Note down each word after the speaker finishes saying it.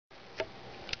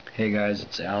Hey guys,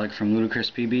 it's Alec from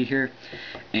Ludicrous PB here,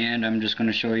 and I'm just going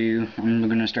to show you, I'm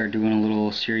going to start doing a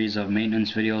little series of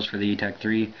maintenance videos for the etek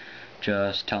 3.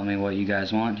 Just tell me what you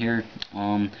guys want here.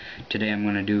 Today I'm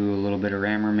going to do a little bit of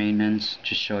rammer maintenance,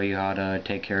 just show you how to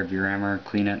take care of your rammer,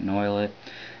 clean it and oil it.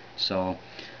 So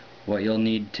what you'll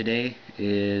need today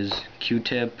is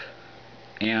Q-tip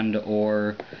and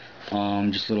or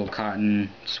just a little cotton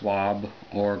swab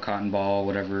or cotton ball,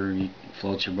 whatever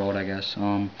floats your boat, I guess.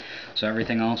 So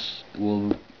everything else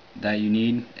that you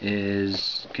need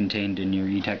is contained in your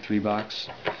etek 3 box.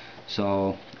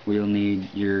 So we'll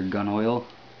need your gun oil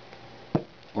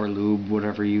or lube,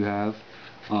 whatever you have.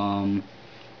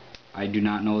 I do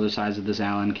not know the size of this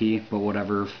Allen key, but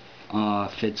whatever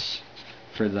fits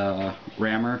for the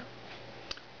rammer,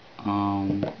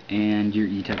 and your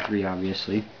etek 3,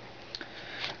 obviously.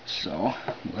 So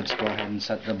let's go ahead and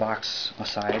set the box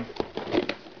aside.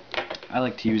 I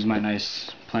like to use my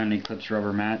nice Planet Eclipse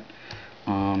rubber mat.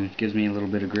 Gives me a little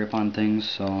bit of grip on things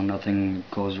so nothing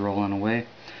goes rolling away.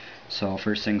 So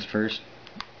first things first,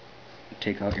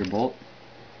 take out your bolt,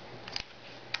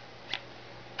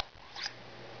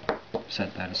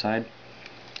 set that aside,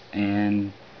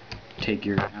 and take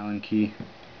your Allen key,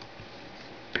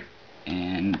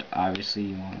 and obviously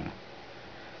you want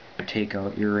to take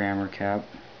out your rammer cap.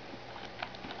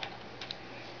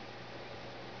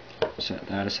 Set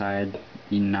that aside.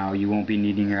 Now you won't be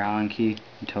needing your Allen key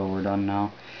until we're done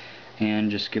now, and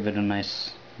just give it a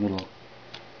nice little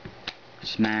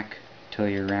smack till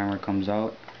your rammer comes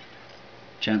out.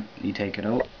 Gently take it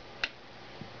out.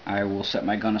 I will set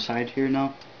my gun aside here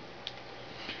now.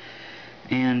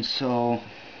 And so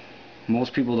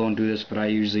most people don't do this, but I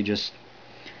usually just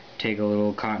take a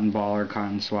little cotton ball or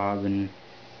cotton swab and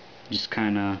just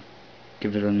kinda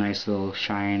give it a nice little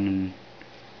shine and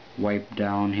wipe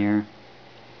down here,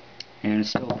 and it's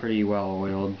still pretty well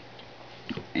oiled.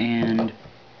 And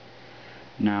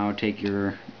now take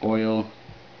your oil,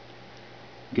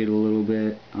 get a little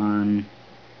bit on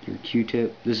your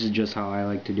Q-tip. This is just how I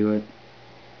like to do it.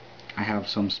 I have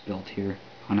some spilt here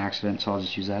on accident, so I'll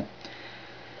just use that.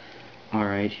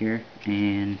 Alright, here,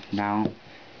 and now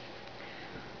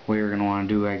what you're going to want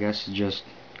to do, I guess, is just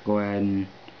go ahead and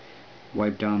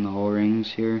wipe down the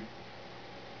O-rings here.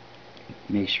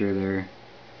 Make sure they're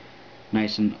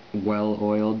nice and well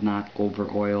oiled, not over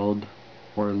oiled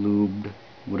or lubed,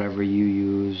 whatever you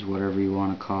use, whatever you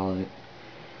want to call it.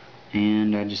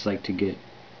 And I just like to get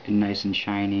it nice and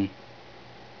shiny.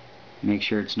 Make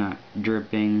sure it's not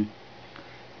dripping,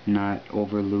 not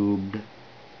over lubed.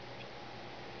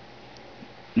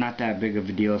 Not that big of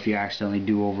a deal if you accidentally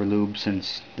do over lube,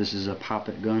 since this is a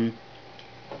pop-it gun.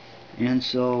 And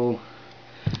so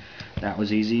that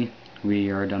was easy.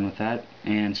 We are done with that.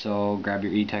 And so grab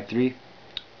your etek 3.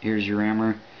 Here's your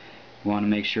rammer. You want to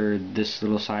make sure this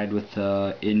little side with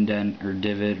the indent or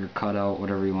divot or cutout,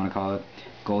 whatever you want to call it,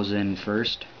 goes in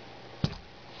first.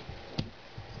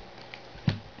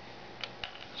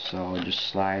 So just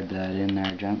slide that in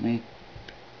there gently.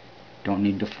 Don't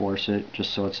need to force it,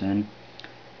 just so it's in.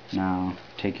 Now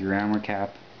take your rammer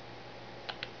cap,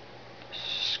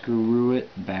 screw it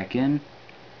back in.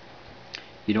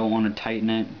 You don't want to tighten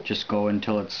it, just go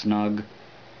until it's snug,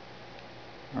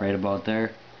 right about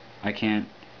there. I can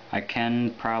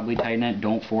probably tighten it,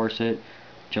 don't force it,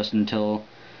 just until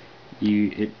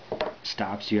it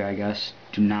stops you, I guess.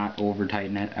 Do not over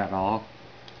tighten it at all.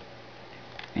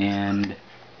 And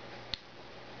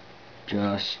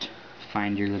just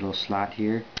find your little slot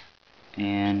here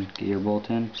and get your bolt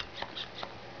in,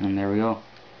 and there we go.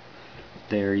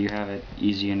 There you have it,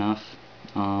 easy enough.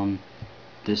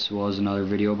 This was another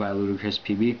video by Ludicrous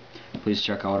PB. Please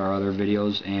check out our other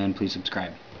videos and please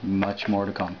subscribe. Much more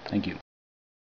to come. Thank you.